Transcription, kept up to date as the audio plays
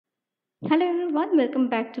Hello everyone, welcome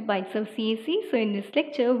back to Bytes of CAC. So in this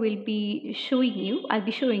lecture, I'll be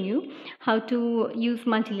showing you how to use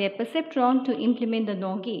multi-layer perceptron to implement the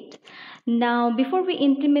NOR gate. Now, before we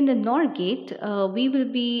implement the NOR gate,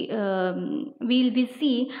 we'll be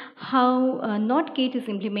see how NOT gate is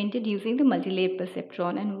implemented using the multi-layer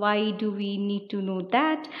perceptron, and why do we need to know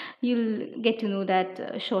that? You'll get to know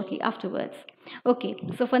that shortly afterwards. Okay,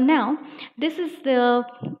 so for now, this is the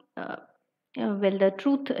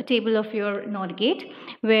truth table of your NOT gate,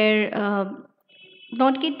 where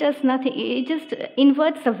NOT gate does nothing. It just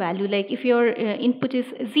inverts the value. Like if your input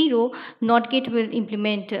is 0, NOT gate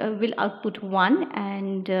will output 1,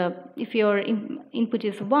 and if your input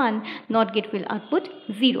is 1, NOT gate will output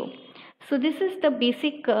 0. So this is the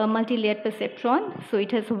basic multi-layered perceptron. So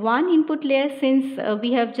it has one input layer, since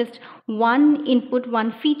we have just one input,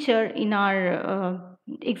 one feature in our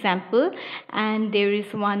example, and there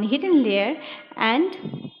is one hidden layer and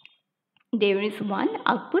there is one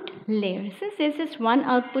output layer. Since there's just one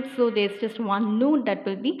output, so there's just one node that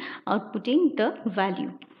will be outputting the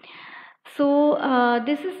value. So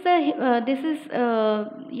this is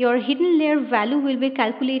your hidden layer value will be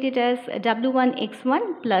calculated as W1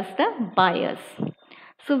 X1 plus the bias.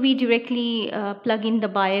 So we directly plug in the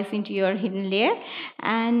bias into your hidden layer,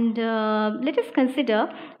 and let us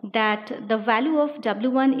consider that the value of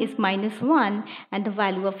W1 is -1 and the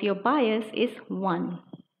value of your bias is 1.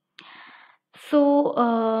 So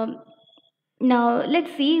now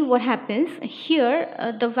let's see what happens here.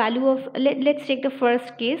 The value of let's take the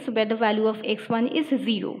first case where the value of x1 is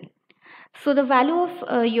 0. So the value of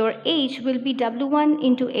your h will be w1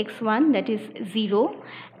 into x1, that is 0,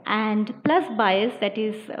 and plus bias, that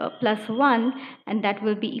is plus 1, and that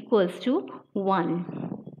will be equals to 1.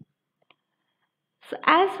 So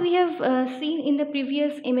as we have seen in the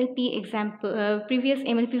previous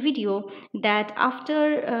MLP video, that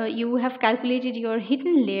after you have calculated your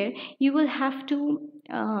hidden layer, you will have to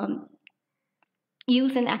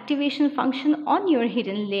use an activation function on your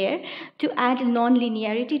hidden layer to add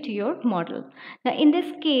non-linearity to your model. Now in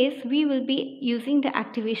this case, we will be using the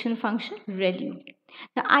activation function ReLU.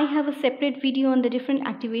 Now I have a separate video on the different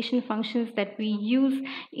activation functions that we use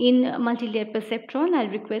in multi-layer perceptron. I'll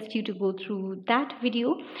request you to go through that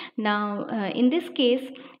video. Now in this case,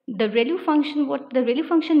 the ReLU function, what the ReLU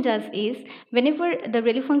function does is, whenever the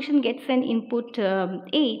ReLU function gets an input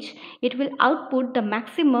h, it will output the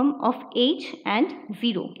maximum of h and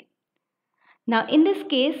 0. Now in this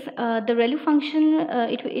case, the ReLU function,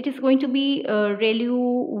 it is going to be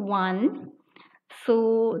ReLU 1.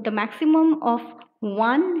 So the maximum of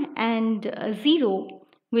 1 and 0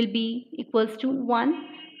 will be equals to 1.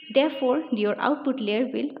 Therefore, your output layer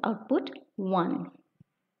will output 1.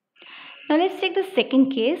 Now let's take the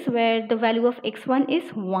second case where the value of x1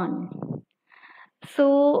 is 1.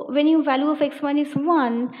 So when your value of x1 is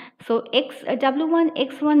 1, so w1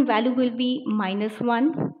 x1 value will be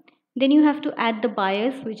 -1. Then you have to add the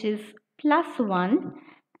bias, which is +1,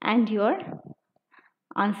 and your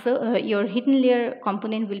answer, your hidden layer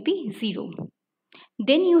component will be 0.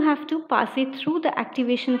 Then you have to pass it through the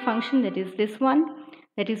activation function, that is this one,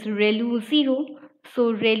 that is ReLU 0.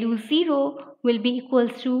 So ReLU 0 will be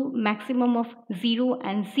equals to maximum of 0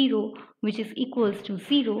 and 0, which is equals to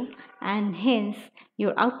 0, and hence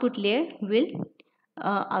your output layer will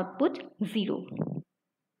output 0.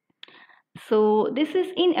 So this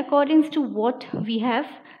is in accordance to what we have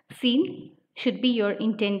seen should be your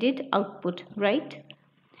intended output, right?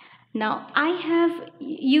 Now I have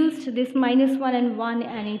used this -1 and 1,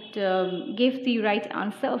 and it gave the right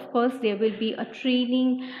answer. Of course, there will be a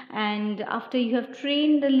training, and after you have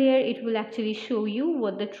trained the layer, it will actually show you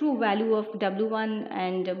what the true value of W1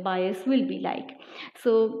 and bias will be like.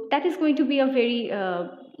 So that is going to be a very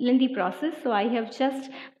lengthy process. So I have just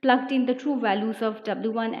plugged in the true values of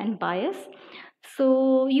W1 and bias. So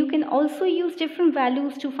you can also use different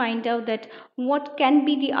values to find out that what can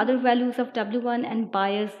be the other values of W1 and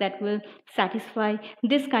bias that will satisfy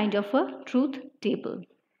this kind of a truth table.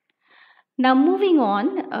 Now moving on,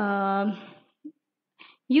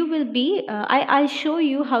 you will be, I'll show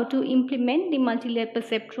you how to implement the multi-layer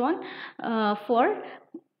perceptron for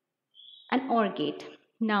an OR gate.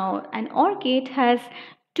 Now an OR gate has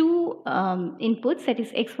two inputs, that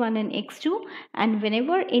is x1 and x2, and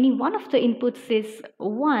whenever any one of the inputs is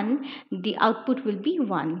 1, the output will be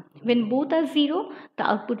 1. When both are 0, the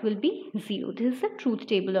output will be 0. This is the truth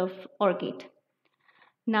table of OR gate.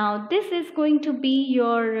 Now this is going to be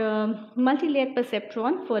your multi-layer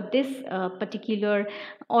perceptron for this particular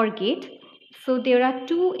OR gate. So there are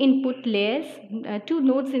two input layers, two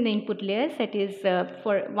nodes in the input layers, that is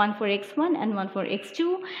for one for x1 and one for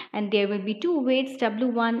x2, and there will be two weights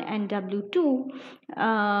w1 and w2,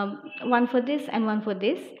 one for this and one for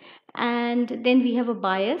this, and then we have a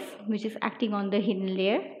bias which is acting on the hidden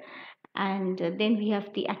layer, and then we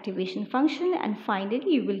have the activation function, and finally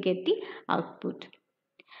you will get the output.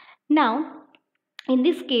 Now in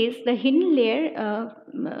this case, the hidden layer,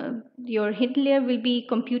 your hidden layer will be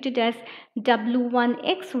computed as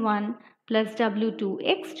w1x1 plus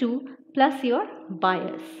w2x2 plus your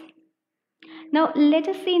bias. Now let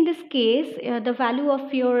us say in this case the value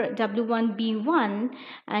of your w1 be 1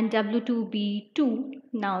 and w2 be 2.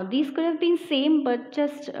 Now these could have been same, but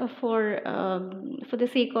just for the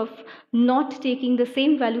sake of not taking the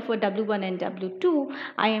same value for w1 and w2,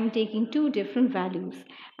 I am taking two different values,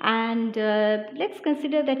 and let's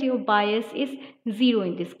consider that your bias is 0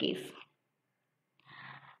 in this case.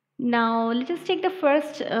 Now let us take the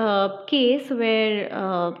first case where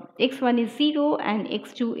x1 is 0 and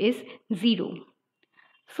x2 is 0.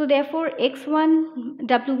 So therefore x1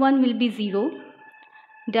 w1 will be 0,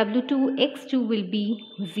 w2 x2 will be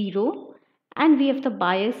 0, and we have the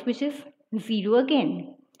bias which is 0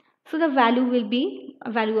 again. So the value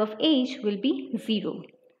of h will be 0.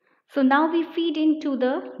 So now we feed into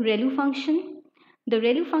the ReLU function. The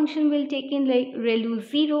ReLU function will take in like ReLU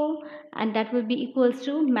 0, and that will be equals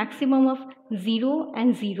to maximum of 0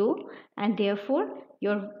 and 0, and therefore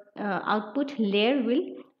your output layer will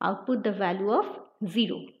output the value of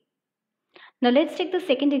 0. Now let's take the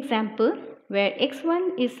second example where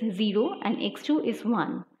x1 is 0 and x2 is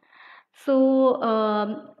 1. So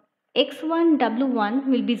x1 w1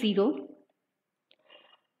 will be 0.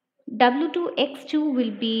 w2 x2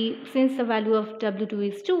 will be, since the value of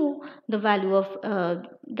w2 is 2, the value of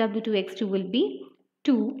w2 x2 will be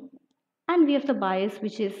 2, and we have the bias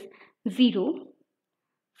which is 0.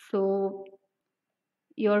 So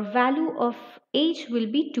your value of h will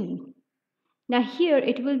be 2. Now here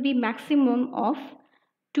it will be maximum of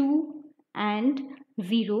 2 and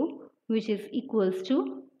 0, which is equals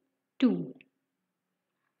to 2.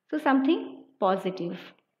 So something positive.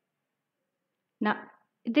 Now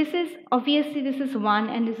this is obviously, this is 1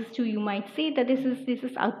 and this is 2. You might say that this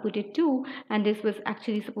is outputted 2 and this was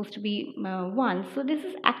actually supposed to be 1. So this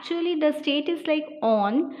is actually, the state is like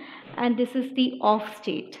on and this is the off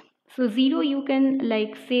state. So 0, you can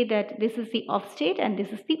like say that this is the off state and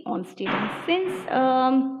this is the on state. And since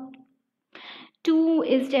 2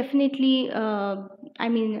 is definitely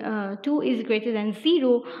 2 is greater than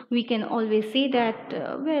 0, we can always say that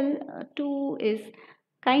 2 is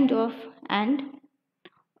kind of and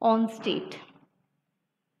on state.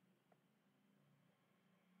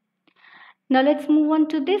 Now let's move on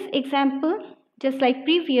to this example just like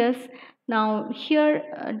previous. Now here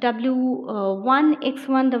w1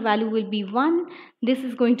 x1, the value will be 1, this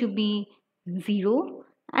is going to be 0,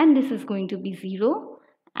 and this is going to be 0,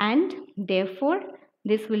 and therefore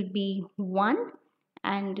this will be 1,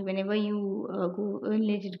 and whenever you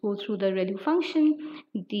let it go through the ReLU function,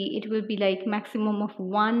 it will be like maximum of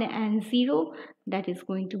 1 and 0, that is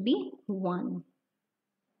going to be 1.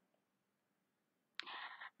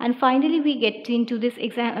 And finally we get into this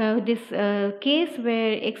case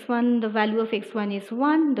where x1, the value of x1 is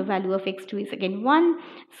 1, the value of x2 is again 1.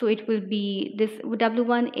 So it will be this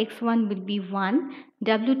w1 x1 will be 1,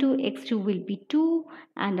 w2 x2 will be 2,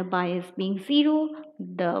 and the bias being 0.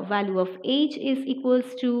 The value of h is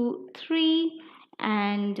equals to 3,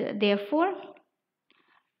 and therefore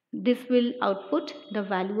this will output the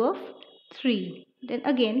value of 3. Then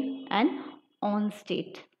again an on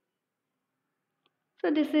state. So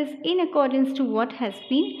this is in accordance to what has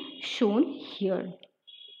been shown here.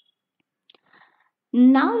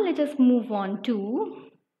 Now let us move on to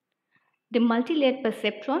the multi-layered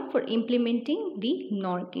perceptron for implementing the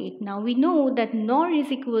NOR gate. Now we know that NOR is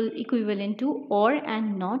equivalent to OR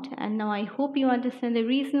and NOT, and now I hope you understand the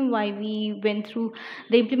reason why we went through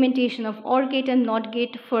the implementation of OR gate and NOT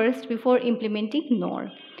gate first before implementing NOR.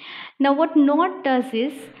 Now what NOR does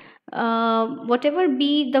is, whatever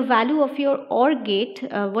be the value of your OR gate,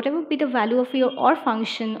 whatever be the value of your OR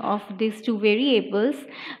function of these two variables,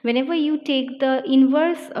 whenever you take the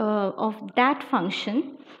inverse of that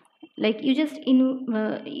function, like you just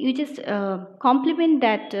complement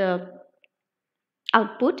that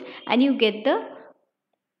output and you get the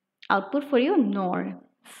output for your NOR.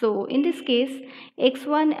 So in this case,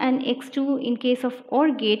 x1 and x2, in case of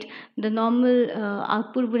OR gate, the normal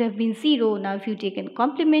output would have been 0. Now if you take a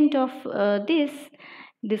complement of this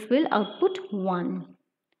will output 1.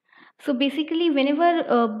 So basically whenever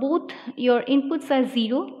both your inputs are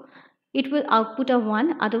 0, it will output a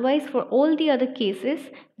 1. Otherwise, for all the other cases,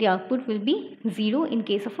 the output will be 0 in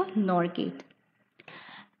case of a NOR gate.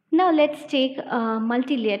 Now let's take a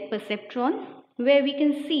multi-layered perceptron, where we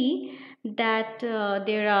can see that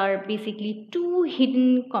there are basically two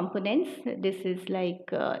hidden components. This is like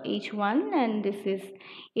H1 and this is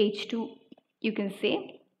H2, you can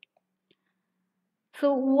say.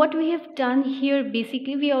 So what we have done here,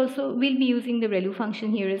 basically we also will be using the ReLU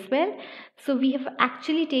function here as well. So we have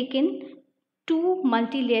actually taken two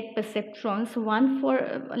multi-layered perceptrons, one for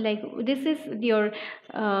like this is your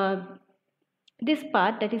this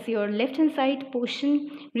part, that is your left hand side portion,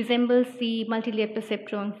 resembles the multi-layered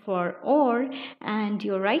perceptron for OR, and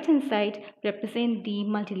your right hand side represent the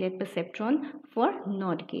multi-layered perceptron for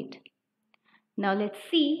NOT gate. Now let's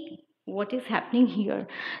see what is happening here.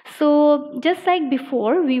 So just like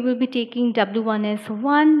before, we will be taking W1 as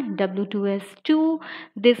 1, W2 as 2,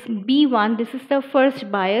 this B1, this is the first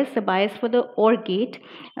bias, the bias for the OR gate,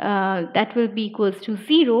 that will be equals to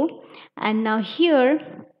 0. And now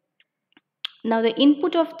here, now the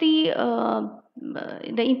input of the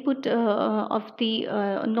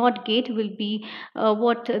NOT gate will be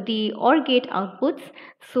what the OR gate outputs.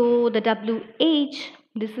 So the WH,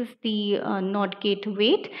 this is the NOT gate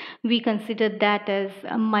weight, we consider that as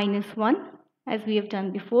 -1 as we have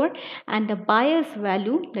done before, and the bias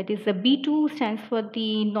value, that is the B2 stands for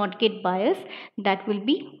the NOT gate bias, that will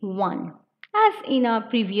be 1 as in our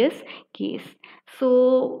previous case.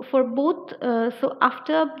 So for both, so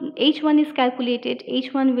after H1 is calculated,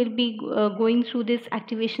 H1 will be going through this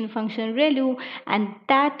activation function ReLU, and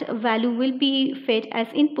that value will be fed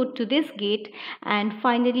as input to this gate, and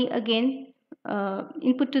finally again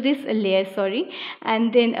input to this layer, sorry,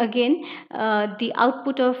 and then again the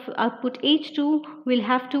output H2 will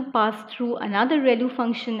have to pass through another ReLU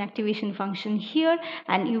function, activation function here,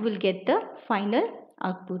 and you will get the final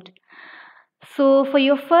output. So for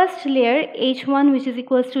your first layer, H1, which is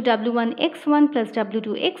equals to W1x1 plus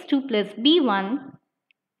W2x2 plus B1.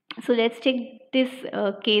 So let's take this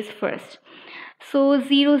case first. So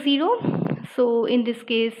 0, 0. So in this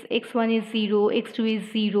case, x1 is 0, x2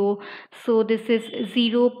 is 0. So this is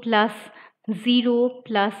 0 plus 0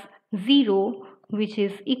 plus 0, which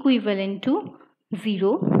is equivalent to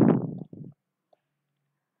 0.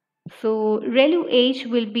 So ReLU H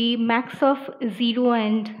will be max of 0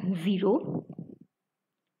 and 0.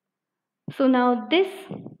 So now this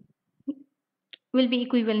will be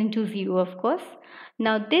equivalent to 0, of course.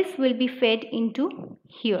 Now this will be fed into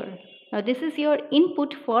here. Now this is your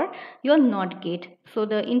input for your NOT gate. So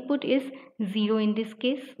the input is 0 in this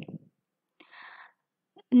case.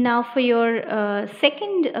 Now for your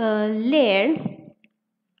second layer,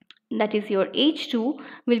 that is your H2,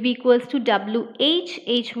 will be equals to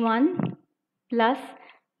WH1 plus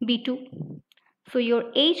B2. So your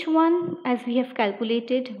H1, as we have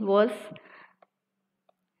calculated, was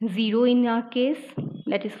 0 in our case,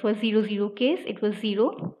 that is for 0, 0 case, it was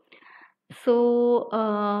 0. So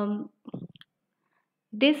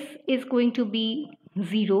this is going to be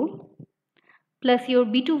 0 plus your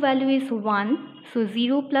B2 value is 1. So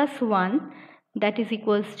 0 plus 1, that is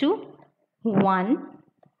equals to 1.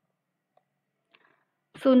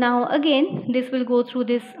 So now again this will go through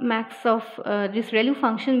this max of this ReLU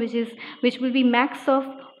function, which will be max of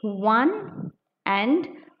 1 and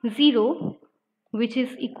 0, which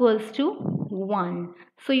is equals to 1.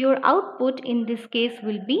 So your output in this case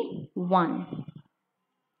will be 1.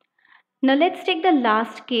 Now let's take the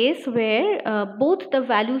last case where both the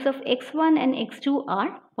values of x1 and x2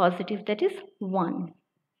 are positive, that is 1.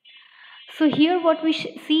 So here what we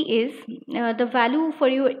see is the value for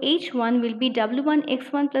your H1 will be W1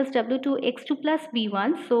 x1 plus W2 x2 plus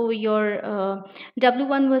B1. So your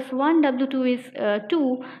W1 was 1, W2 is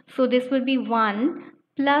 2. So this will be 1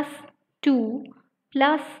 plus 2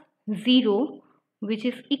 plus 0, which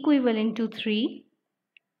is equivalent to 3.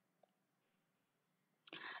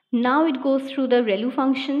 Now it goes through the ReLU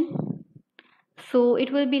function. So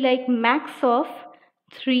it will be like max of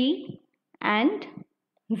 3 and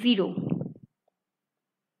 0.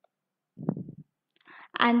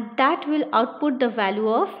 And that will output the value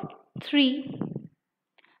of 3.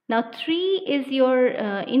 Now 3 is your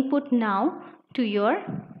input now to your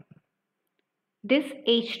this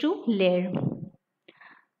H2 layer.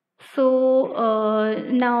 So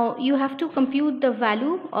now you have to compute the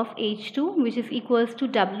value of H2, which is equals to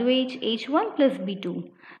WH H1 plus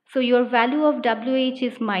B2. So your value of WH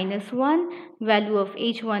is -1, value of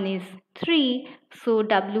H1 is 3. So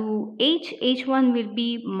WH H1 will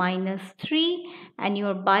be -3 and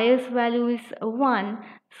your bias value is 1.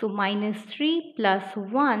 So -3 plus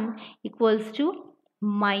 1 equals to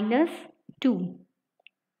 -2.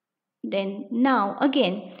 Then now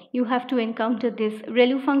again you have to encounter this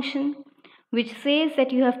ReLU function, which says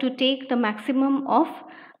that you have to take the maximum of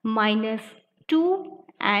 -2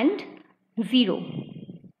 and 0,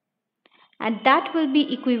 and that will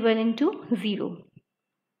be equivalent to 0.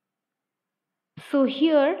 So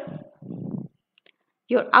here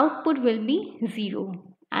your output will be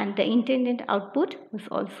 0 and the intended output is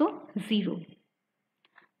also 0.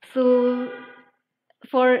 So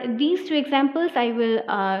for these two examples, I will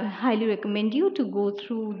highly recommend you to go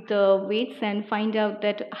through the weights and find out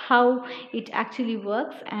that how it actually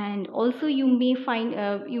works. And also you may find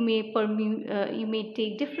you may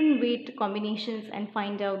take different weight combinations and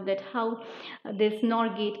find out that how this NOR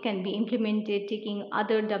gate can be implemented, taking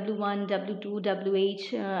other W1, W2,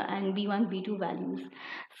 WH and B1, B2 values.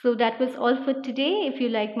 So that was all for today. If you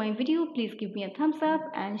like my video, please give me a thumbs up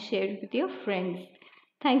and share it with your friends.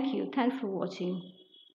 Thank you. Thanks for watching.